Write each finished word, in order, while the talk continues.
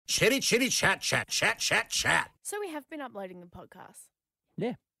Chitty, chitty, chat, chat, chat, chat, chat. So we have been uploading the podcast.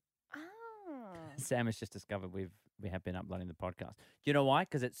 Yeah. Oh. Sam has just discovered we have been uploading the podcast. Do you know why?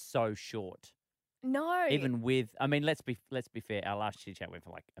 Because it's so short. No. Even with, I mean, let's be fair. Our last chit chat went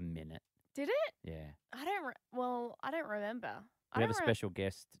for like a minute. Did it? Yeah. I don't remember. We have a special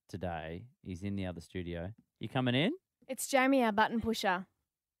guest today. He's in the other studio. You coming in? It's Jamie, our button pusher.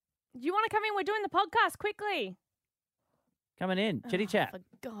 Do you want to come in? We're doing the podcast quickly. Coming in. Chitty chat. For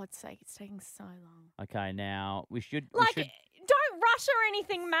God's sake, it's taking so long. Okay, now we should... Don't rush or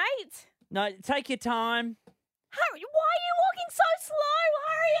anything, mate. No, take your time. Hurry, why are you walking so slow?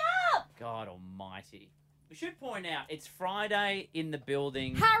 Hurry up. God almighty. We should point out it's Friday in the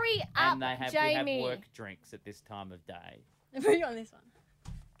building. Hurry up, and we Jamie. have work drinks at this time of day. Put you on this one.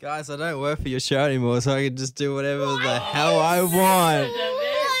 Guys, I don't work for your show anymore, so I can just do whatever the hell I want.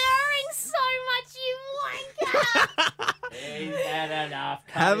 Slurring so much, you wanker. He's had enough.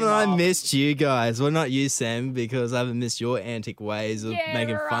 Haven't I missed you guys? Well, not you, Sam, because I haven't missed your antic ways of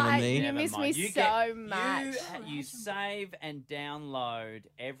making fun of me. You miss me so much. You save and download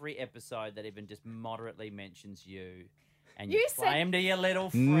every episode that even just moderately mentions you. And you play him to your little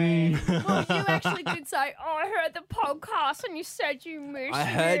friend. Well, you actually did say, I heard the podcast and you said you missed I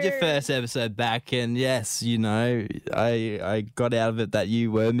heard your first episode back, and yes, you know, I got out of it that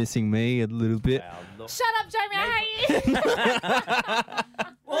you were missing me a little bit. Well, shut up, Jamie, I hate you.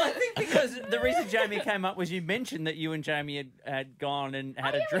 Well, I think because the reason Jamie came up was you mentioned that you and Jamie had gone and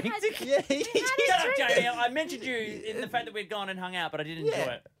had a drink together. Shut up, Jamie. I mentioned you in the fact that we'd gone and hung out, but I didn't enjoy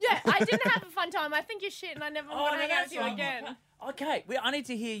it. Yeah, I didn't have a fun time. I think you're shit and I never want to hang out with you again. Okay, I need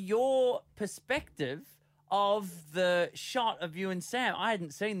to hear your perspective of the shot of you and Sam. I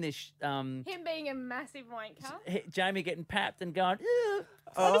hadn't seen this. Him being a massive wanker. Jamie getting papped and going,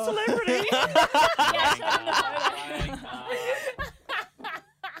 I'm a celebrity. Yeah, show him the photo.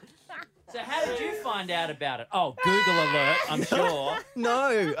 So how did you find out about it? Oh, Google alert, I'm sure.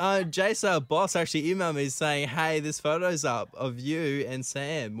 No, Jace, our boss, actually emailed me saying, hey, this photo's up of you and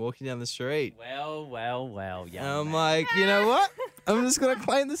Sam walking down the street. Well, young And I'm man. like, you know what? I'm just going to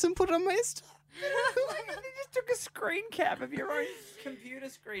claim this and put it on my Insta. You just took a screen cap of your own computer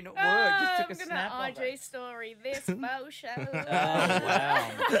screen at work. Just took a snap I'm of gonna it. IG story this photo.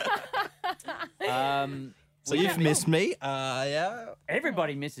 Oh, wow. So you've missed me. Yeah.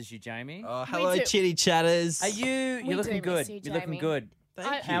 Everybody misses you, Jamie. Oh, hello, too. chitty chatters. Are you? You're looking do good. miss you, You're looking Jamie. good.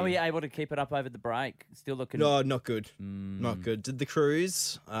 Thank How you. are you able to keep it up over the break? Still looking. No, not good. Not good. Did the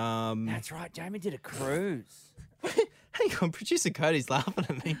cruise. That's right. Jamie did a cruise. Hang on, producer Cody's laughing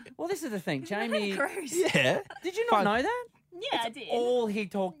at me. Well, this is the thing, Jamie. Cruise. Yeah. Did you not know that? Yeah, I did. All he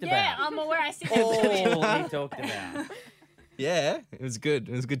talked Yeah, about. I'm aware I see All he talked about. Yeah, it was good.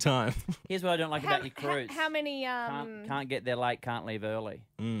 It was a good time. Here's what I don't like about your cruise. How many? Can't get there late. Can't leave early.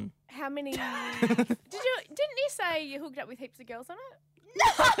 How many? Didn't you say you hooked up with heaps of girls on it?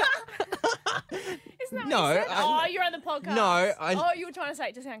 Isn't that No, what you said? I- You're on the podcast. No, you were trying to say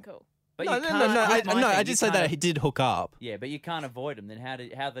it to sound cool. But No, you no, can't- no, no. here's my thing, I you did say can't- that he did hook up. Yeah, but you can't avoid them. Then how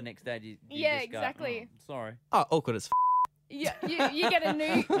the next day do you Yeah, just go, exactly. "Oh, sorry. Oh, awkward as f***. You get a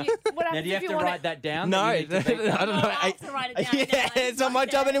new. What happens Now, do you have if to want write that down? No, that I you need to beat don't know. I have to write it down. Yeah, it's not my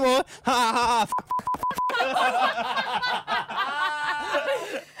job anymore. Ha ha ha.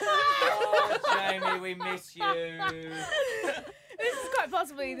 Jamie, we miss you. This is quite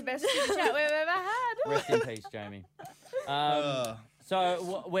possibly the best chat we've ever had. Rest in peace, Jamie.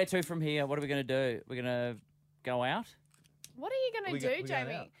 So where to from here? What are we going to do? We're going to go out? What are you going to we do, going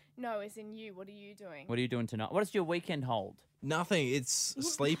Jamie? out? No, as in you. What are you doing? What are you doing tonight? What does your weekend hold? Nothing. It's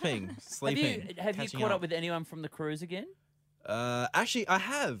sleeping. Sleeping. Have you catching caught up with anyone from the cruise again? Actually, I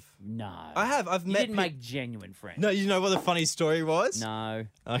have. No. I have. I've You met. didn't make genuine friends. No, you know what the funny story was? No.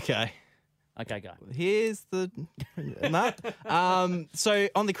 Okay. Okay, go. Here's the no. So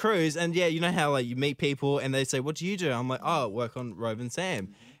on the cruise, and yeah, you know how like you meet people and they say, "What do you do?" I'm like, "Oh, I work on Rove and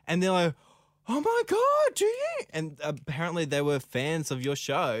Sam," and they're like, "Oh my god, do you?" And apparently they were fans of your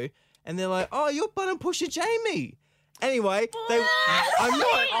show, and they're like, "Oh, you're button pusher Jamie." Anyway, I'm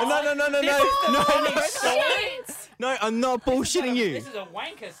not. No, I'm not bullshitting you. This is a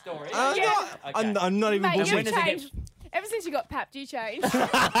wanker story. I'm not. Okay. I'm not even Mate, when bullshitting. does it changed. Ever since you got papped, you changed.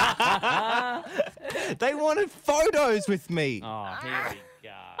 They wanted photos with me. Oh, here we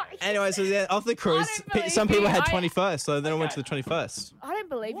go. Anyway, so then off the cruise, don't believe some people you. had I- 21st, so then I went to Okay. the 21st. I don't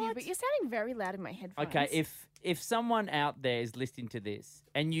believe you, but you're sounding very loud in my headphones. Okay, if someone out there is listening to this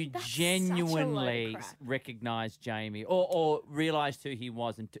and you That's such a genuinely load of crap. recognise Jamie or realised who he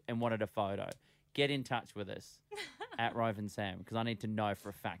was and wanted a photo, get in touch with us at Rove and Sam because I need to know for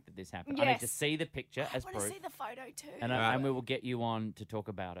a fact that this happened. I need to Yes. see the picture as I proof. want to see the photo too. And we will get you on to talk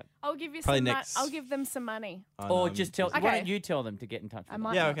about it. I'll give you Probably some. next- I'll give them some money. Or just tell. Why Okay. don't you tell them to get in touch with I us?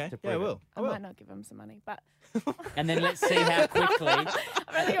 might Yeah, not. okay. To Yeah, I prove it. will. I might not give them some money, but And then let's see how quickly.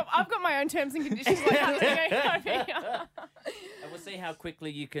 I've got my own terms and conditions. Like how they go over here. And we'll see how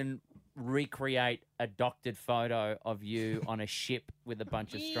quickly you can recreate a doctored photo of you on a ship with a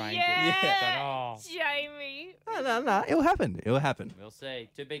bunch of strangers. Yeah, Oh, Jamie. No. It'll happen. It'll happen. we'll see.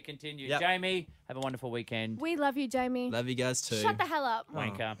 To be continued. Yep. Jamie, have a wonderful weekend. We love you, Jamie. Love you guys too. Shut the hell up.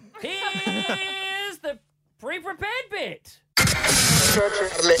 Wanker. Here's the pre-prepared bit.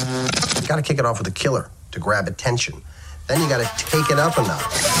 You gotta kick it off with a killer to grab attention. Then you gotta take it up a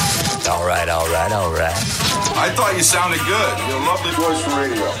notch. All right. I thought you sounded good. You have a lovely voice for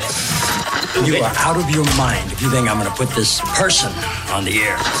radio. You are out of your mind if you think I'm going to put this person on the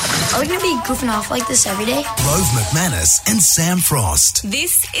air. Are we going to be goofing off like this every day? Rove McManus and Sam Frost.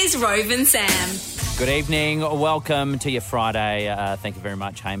 This is Rove and Sam. Good evening. Welcome to your Friday. Thank you very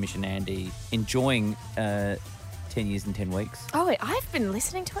much, Hamish and Andy. Enjoying 10 years and 10 weeks. Oh, I've been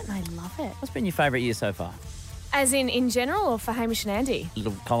listening to it and I love it. What's been your favourite year so far? As in general or for Hamish and Andy?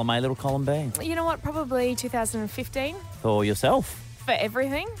 Little column A, little column B. You know what? Probably 2015 For yourself. for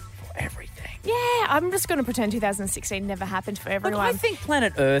everything. For everything. Yeah, I'm just going to pretend 2016 never happened for Look, everyone. I think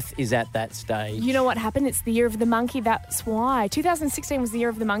planet Earth is at that stage. You know what happened? It's the year of the monkey. That's why. 2016 was the year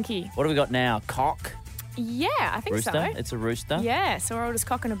of the monkey. What do we got now? Cock? Yeah, I think Rooster? so. It's a rooster. Yeah, so we're all just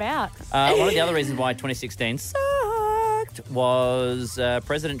cocking about. One of the other reasons why 2016 sucked was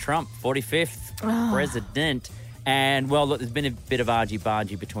President Trump, 45th president. And, well, look, there's been a bit of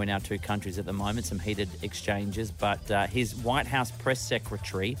argy-bargy between our two countries at the moment, some heated exchanges, but his White House press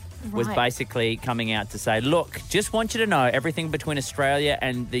secretary was Right. basically coming out to say, look, just want you to know everything between Australia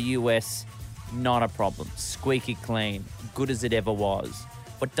and the US, not a problem. Squeaky clean, good as it ever was.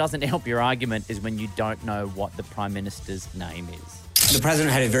 What doesn't help your argument is when you don't know what the Prime Minister's name is. The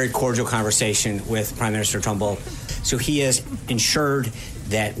president had a very cordial conversation with Prime Minister Turnbull. So he has ensured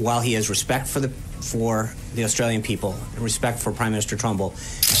that while he has respect for the Australian people, respect for Prime Minister Turnbull.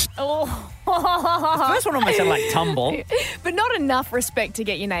 Oh. The first one almost sounded like tumble. But not enough respect to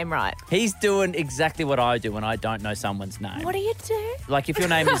get your name right. He's doing exactly what I do when I don't know someone's name. What do you do? Like if your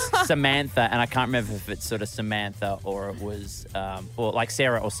name is Samantha, and I can't remember if it's sort of Samantha or it was, or like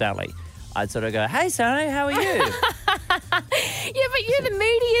Sarah or Sally, I'd sort of go, hey, Sally, how are you? Yeah, but you're the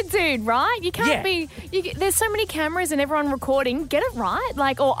media dude, right? You can't be... there's so many cameras and everyone recording. Get it right.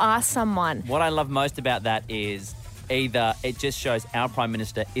 Like, or ask someone. What I love most about that is either it just shows our Prime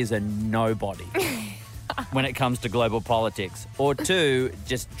Minister is a nobody when it comes to global politics, or two,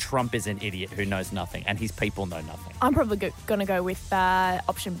 just Trump is an idiot who knows nothing and his people know nothing. I'm probably going to go with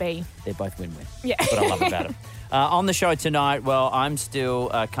option B. They're both win-win. Yeah. That's what I love about it. On the show tonight, well, I'm still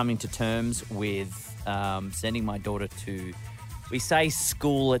coming to terms with sending my daughter to, we say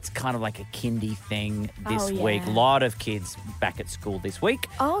school, it's kind of like a kindy thing this week. A lot of kids back at school this week.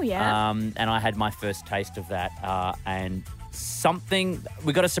 Oh, yeah. And I had my first taste of that. And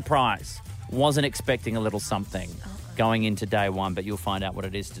we got a surprise. Wasn't expecting a little something going into day one, but you'll find out what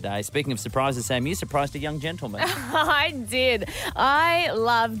it is today. Speaking of surprises, Sam, you surprised a young gentleman. I did. I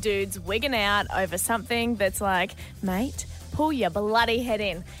love dudes wigging out over something that's like, mate, pull your bloody head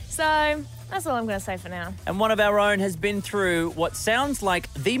in. So that's all I'm going to say for now. And one of our own has been through what sounds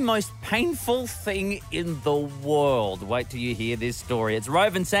like the most painful thing in the world. Wait till you hear this story. It's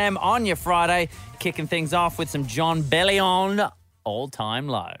Rove and Sam on your Friday, kicking things off with some John Bellion, All Time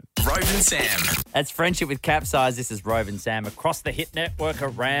Low. Rove and Sam. That's Friendship with Capsize. This is Rove and Sam across the hit network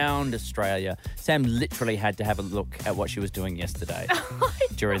around Australia. Sam literally had to have a look at what she was doing yesterday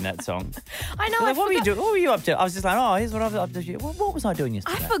during that song. I know. Like, what were you doing? What were you up to? I was just like, oh, here's what I was up to. What was I doing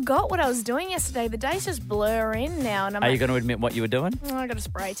yesterday? I forgot what I was doing yesterday. The days just blur in now. And I'm Are you like, going to admit what you were doing? I got a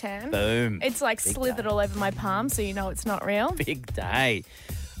spray tan. Boom. It's like Big slithered day. all over my palm, so you know it's not real. Big day.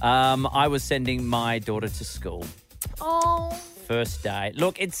 I was sending my daughter to school. Oh. First day.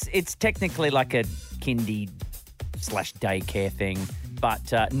 Look, it's technically like a kindy/daycare thing,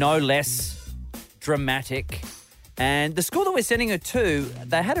 but no less dramatic. And the school that we're sending her to,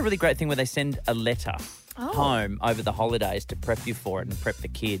 they had a really great thing where they send a letter home over the holidays to prep you for it and prep the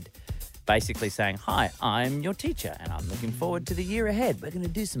kid. Basically saying, hi, I'm your teacher and I'm looking forward to the year ahead. We're going to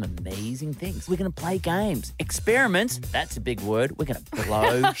do some amazing things. We're going to play games. Experiments, that's a big word. We're going to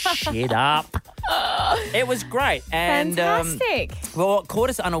blow shit up. It was great. And Fantastic. well, what caught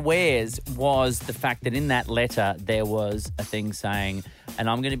us unawares was the fact that in that letter there was a thing saying, and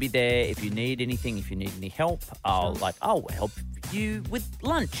I'm going to be there if you need anything, if you need any help. I'll help you with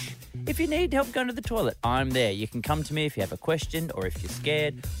lunch. If you need help going to the toilet, I'm there. You can come to me if you have a question or if you're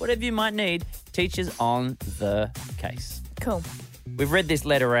scared, whatever you might need. Teachers on the case. Cool. We've read this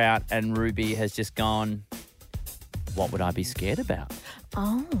letter out and Ruby has just gone, what would I be scared about?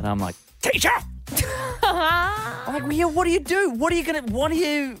 Oh. And I'm like, teacher! I'm like, well, yeah, what do you do?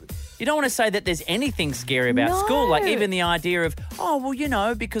 You don't want to say that there's anything scary about school. Like even the idea of,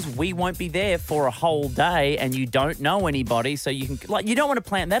 because we won't be there for a whole day and you don't know anybody, so you can, you don't want to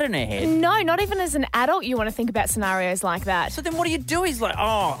plant that in her head. No, not even as an adult you want to think about scenarios like that. So then what do you do? He's like,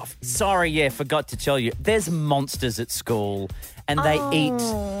 forgot to tell you. There's monsters at school and they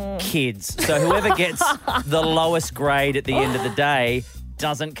eat kids. So whoever gets the lowest grade at the end of the day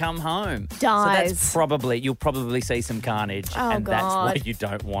doesn't come home. Dies. So you'll probably see some carnage. And that's why you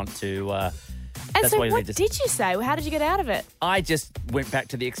don't want to... and so what did you say? How did you get out of it? I just went back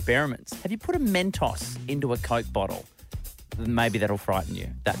to the experiments. Have you put a Mentos into a Coke bottle? Maybe that'll frighten you,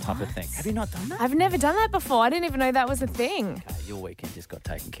 that type of thing. Have you not done that? I've never done that before. I didn't even know that was a thing. Okay, your weekend just got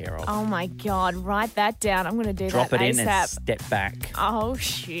taken care of. Oh, my God. Write that down. I'm going to do that ASAP. Drop it in and step back. Oh,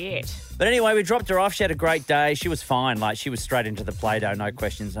 shit. But anyway, we dropped her off. She had a great day. She was fine. She was straight into the Play-Doh, no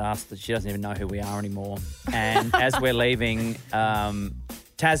questions asked. She doesn't even know who we are anymore. And as we're leaving...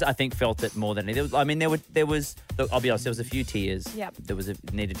 Taz, I think, felt it more than anything. I mean, there was. I'll be honest. There was a few tears. Yep. There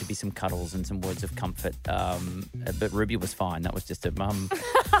needed to be some cuddles and some words of comfort. But Ruby was fine. That was just her mum.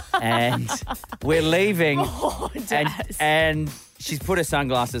 And we're leaving. Oh, Taz. And she's put her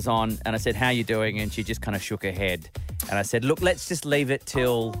sunglasses on. And I said, "How you doing?" And she just kind of shook her head. And I said, "Look, let's just leave it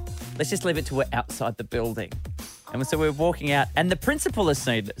till we're outside the building." And so we're walking out, and the principal has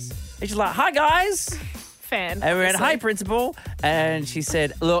seen this. And she's like, "Hi, guys." Fan. And we went, "Hey, principal." And she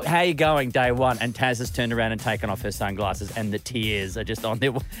said, "Look, how you going, day one?" And Taz has turned around and taken off her sunglasses and the tears are just on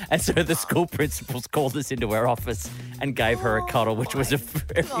there. And so the school principals called us into her office and gave her a cuddle, which was a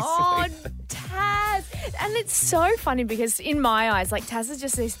very sweet. Taz. And it's so funny because in my eyes, Taz is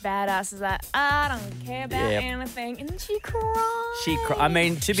just this badass. Is that I don't care about anything. And she cried. I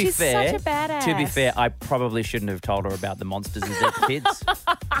mean, to be fair, such a badass. To be fair, I probably shouldn't have told her about the monsters and dead kids.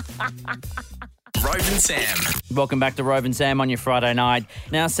 Rove and Sam. Welcome back to Rove and Sam on your Friday night.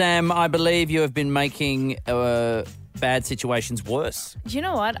 Now, Sam, I believe you have been making bad situations worse. Do you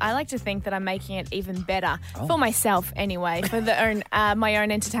know what? I like to think that I'm making it even better for myself anyway, for my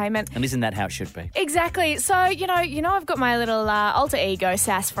own entertainment. And isn't that how it should be? Exactly. So, I've got my little alter ego,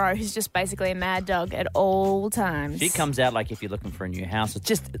 Sassfro, who's just basically a mad dog at all times. She comes out like if you're looking for a new house.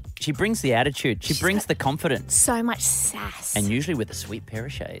 She brings the attitude. She brings the confidence. So much sass. And usually with a sweet pair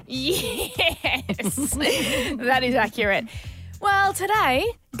of shades. Yes. That is accurate. Well, today,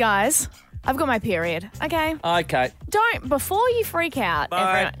 guys... I've got my period, okay? Okay. Before you freak out.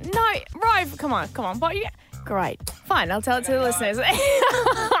 Bye. No, Rove, come on. But great. Fine, I'll tell it to the listeners.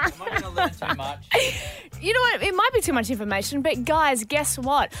 I'm not going to learn too much. You know what? It might be too much information, but guys, guess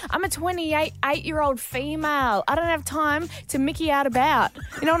what? I'm a 28-year-old female. I don't have time to Mickey out about.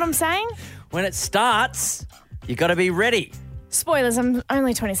 You know what I'm saying? When it starts, you got to be ready. Spoilers, I'm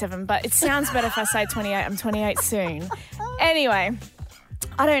only 27, but it sounds better if I say 28. I'm 28 soon. Anyway...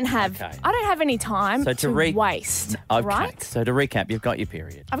 I don't have any time to waste, right? So to recap, you've got your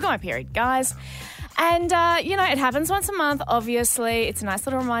period. I've got my period, guys. And, it happens once a month, obviously. It's a nice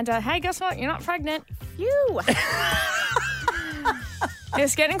little reminder. Hey, guess what? You're not pregnant. Phew.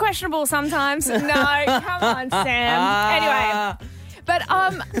 It's getting questionable sometimes. No, come on, Sam. Anyway, but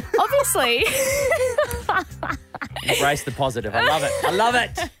obviously... Embrace the positive. I love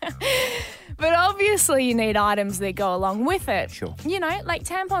it. But obviously you need items that go along with it. Sure. Like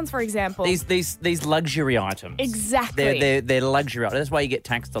tampons, for example. These luxury items. Exactly. They're luxury items. That's why you get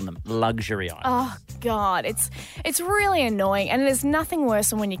taxed on them. Luxury items. Oh, God. It's really annoying. And there's nothing worse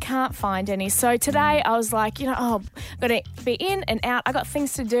than when you can't find any. So today I was like, got to be in and out. I got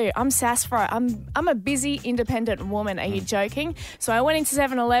things to do. I'm Sassfro. I'm a busy, independent woman. Are you joking? So I went into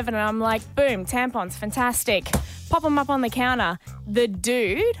 7-Eleven and I'm like, boom, tampons, fantastic. Pop them up on the counter. The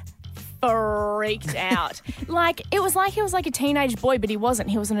dude... freaked out. It was like a teenage boy, but he wasn't.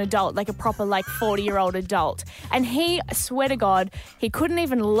 He was an adult, like a proper 40-year-old adult. And he, I swear to God, he couldn't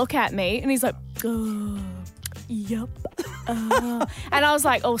even look at me. And he's like, yup. And I was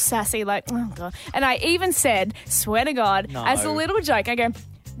like, all sassy, oh, God. And I even said, swear to God, as a little joke, I go,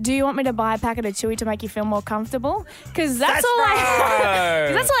 do you want me to buy a packet of Chewy to make you feel more comfortable? Because that's all I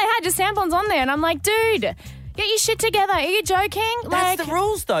had. That's all I had, just tampons on there. And I'm like, dude... Get your shit together. Are you joking? That's the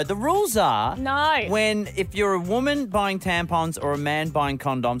rules, though. The rules are No. if you're a woman buying tampons or a man buying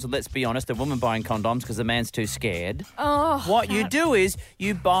condoms, and let's be honest, a woman buying condoms because the man's too scared. What you do is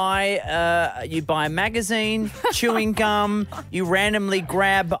you buy a magazine, chewing gum. You randomly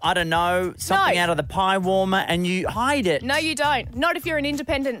grab, I don't know, something out of the pie warmer, and you hide it. No, you don't. Not if you're an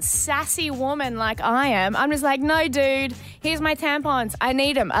independent, sassy woman like I am. I'm just like, no, dude, here's my tampons. I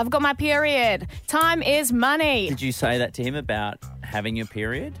need them. I've got my period. Time is money. Did you say that to him about having your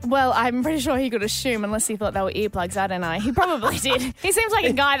period? Well, I'm pretty sure he could assume, unless he thought they were earplugs. I don't know. He probably did. He seems like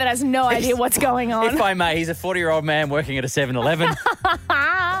a guy that has no idea what's going on. If I may, he's a 40-year-old man working at a 7-Eleven.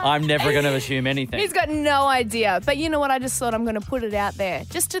 I'm never going to assume anything. He's got no idea. But you know what? I just thought I'm going to put it out there.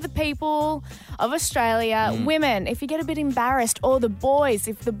 Just to the people of Australia, women, if you get a bit embarrassed, or the boys,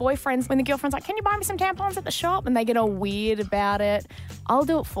 if the boyfriends, when the girlfriend's like, can you buy me some tampons at the shop? And they get all weird about it, I'll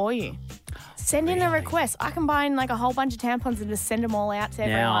do it for you. Send in a request. I can buy in like a whole bunch of tampons and just send them all out to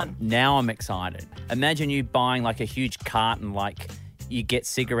everyone. Now I'm excited. Imagine you buying like a huge carton, like you get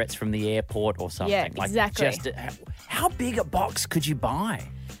cigarettes from the airport or something. Yeah, exactly. How big a box could you buy?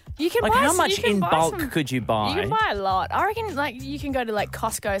 You can like buy how much in bulk could you buy? You can buy a lot. I reckon like you can go to like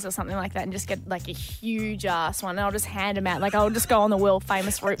Costco's or something like that and just get like a huge ass one, and I'll just hand them out. Like I'll just go on the world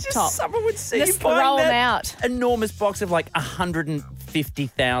famous rooftop. Someone would see just you buying throw them that out. Enormous box of like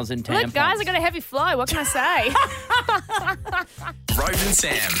 150,000 tampons. Look, guys, I got a heavy flow. What can I say? Rove and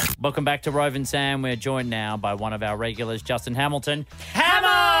Sam. Welcome back to Rove and Sam. We're joined now by one of our regulars, Justin Hamilton.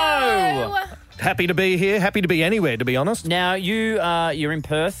 Hammo! Happy to be here. Happy to be anywhere, to be honest. Now, you're in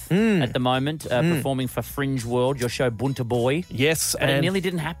Perth at the moment, performing for Fringe World, your show Bunta Boy. Yes. But it nearly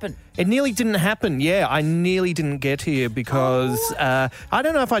didn't happen. It nearly didn't happen, yeah. I nearly didn't get here because, I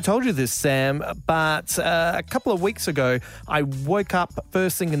don't know if I told you this, Sam, but a couple of weeks ago, I woke up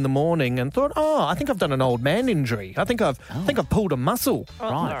first thing in the morning and thought, I think I've done an old man injury. I think I've pulled a muscle.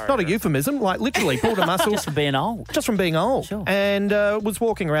 Right. Not a euphemism, like literally pulled a muscle. Just from being old. Just from being old. Sure. And was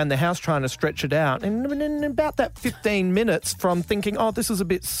walking around the house trying to stretch it out. And in about that 15 minutes from thinking, this is a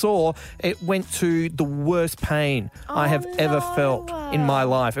bit sore, it went to the worst pain I have ever felt in my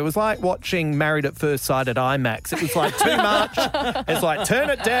life. It was like watching Married at First Sight at IMAX. It was like too much. It's like, turn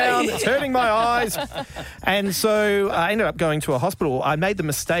it down. It's hurting my eyes. And so I ended up going to a hospital. I made the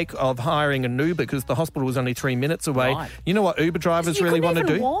mistake of hiring an Uber because the hospital was only 3 minutes away. Right. You know what Uber drivers really want to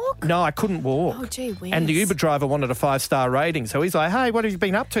do? Walk? No, I couldn't walk. Oh, gee whiz. And the Uber driver wanted a 5-star rating. So he's like, hey, what have you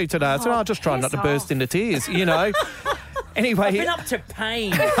been up to today? I said, just trying not to burst into tears, you know. Anyway, I've been up to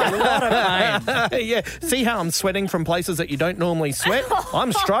pain, a lot of pain. Yeah, see how I'm sweating from places that you don't normally sweat?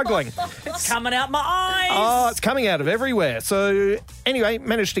 I'm struggling. It's coming out my eyes. Oh, it's coming out of everywhere. So anyway,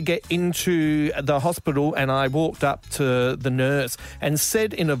 managed to get into the hospital and I walked up to the nurse and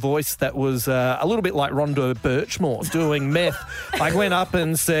said in a voice that was a little bit like Rhonda Birchmore doing meth, I went up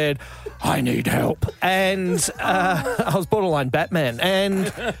and said, I need help. And I was borderline Batman.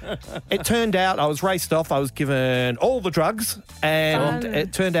 And it turned out I was raced off. I was given all the drugs. And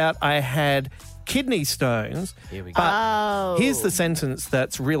it turned out I had kidney stones. Here we go. But here's the sentence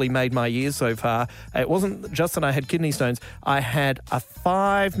that's really made my years so far. It wasn't just that I had kidney stones. I had a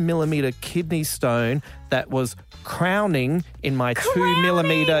 5mm kidney stone that was crowning in my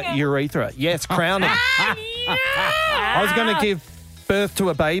 2mm urethra. Yes, crowning. I was going to give birth to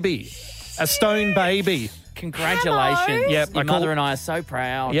a baby. A stone baby. Congratulations. Yep, Your mother and I are so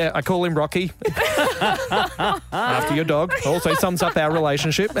proud. Yeah, I call him Rocky. After your dog. Also sums up our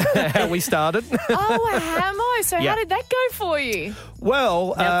relationship, how we started. Hammo. So how did that go for you?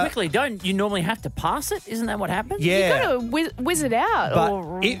 Well... Now, quickly, don't you normally have to pass it? Isn't that what happens? Yeah. You got to whiz it out.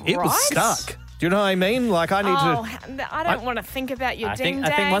 But it was stuck. Do you know what I mean? Like, I need to... I don't want to think about your ding-dang.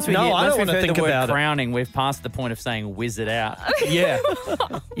 I think once we No, I don't heard wanna think the word about it. crowning, we've passed the point of saying whiz it out. Yeah.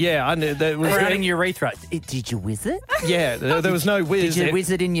 Yeah, I knew that was... Crowning urethra. Did you whiz it? Yeah, there was no whiz. Did you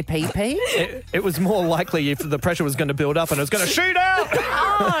whiz it in your pee-pee? It was more likely if the pressure was going to build up and it was going to shoot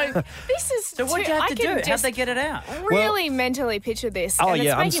out. This is... So what'd you have to do? How'd they get it out? Really mentally picture this. Oh, and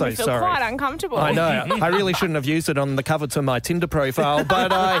yeah, I'm it's so making me feel sorry. quite uncomfortable. I know. I really shouldn't have used it on the cover to my Tinder profile.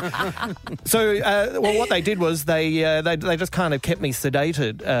 But what they did was they just kind of kept me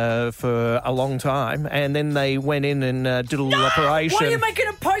sedated for a long time, and then they went in and did a little operation. What are you making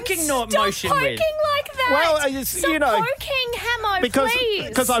a poking motion with? Stop poking like that. Well, Stop you know, poking, Hammo, because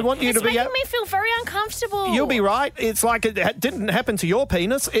please. I want you it's to be. making me feel very uncomfortable. You'll be right. It's like it didn't happen to your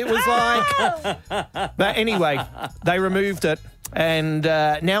penis. It was like. But anyway, they removed it. And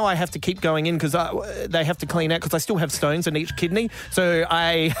now I have to keep going in because they have to clean out because I still have stones in each kidney. So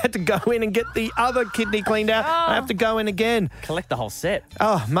I had to go in and get the other kidney cleaned out. I have to go in again. Collect the whole set.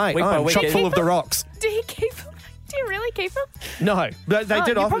 Oh, mate, Week by I'm week. chock full of the rocks. Do you keep them? Do you really keep them? No, but they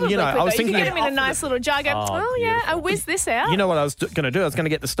did offer. Probably I was thinking. You get them in a nice little jar. Go, I whiz this out. You know what I was going to do? I was going to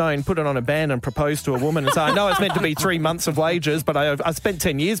get the stone, put it on a band, and propose to a woman and say, "I know it's meant to be 3 months of wages, but I spent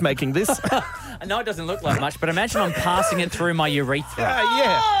 10 years making this." I know it doesn't look like much, but imagine I'm passing it through my urethra.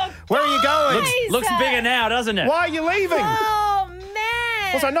 Yeah. Where are you going? Looks bigger now, doesn't it? Why are you leaving? Oh,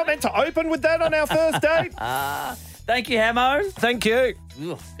 man. Was I not meant to open with that on our first date? Thank you, Hammo. Thank you.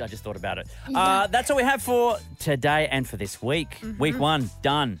 Ugh, I just thought about it. That's all we have for today and for this week. Week 1,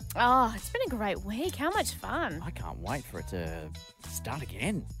 done. Oh, it's been a great week. How much fun. I can't wait for it to start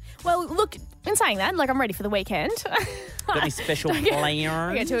again. Well, look, in saying that, I'm ready for the weekend. Got any special plans?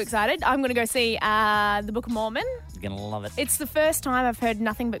 Don't get too excited. I'm going to go see the Book of Mormon. You're going to love it. It's the first time I've heard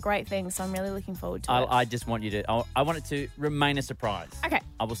nothing but great things, so I'm really looking forward to it. I just want you to... I want it to remain a surprise. Okay.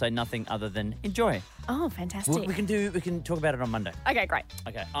 I will say nothing other than enjoy. Oh, fantastic. We can talk about it on Monday. Okay, great.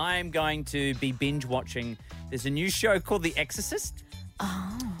 Okay, I'm going to be binge watching. There's a new show called The Exorcist.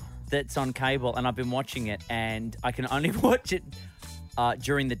 Oh. That's on cable, and I've been watching it, and I can only watch it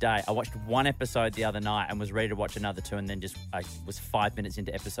during the day. I watched one episode the other night and was ready to watch another 2, and then I was 5 minutes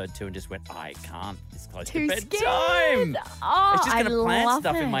into episode 2 and just went, I can't. It's close to bedtime. Oh, it's just going to plant love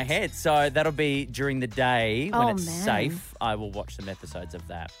stuff in my head. So that'll be during the day when it's man. safe. I will watch some episodes of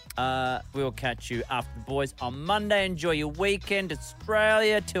that. We will catch you after the boys on Monday. Enjoy your weekend,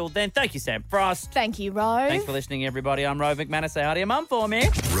 Australia. Till then, thank you, Sam Frost. Thank you, Rove. Thanks for listening, everybody. I'm Rove McManus. Say hi to your mum for me.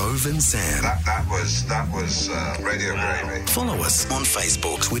 Rove and Sam. That was radio gravy. Follow us on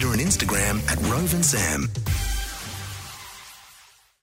Facebook, Twitter and Instagram at Rove and Sam.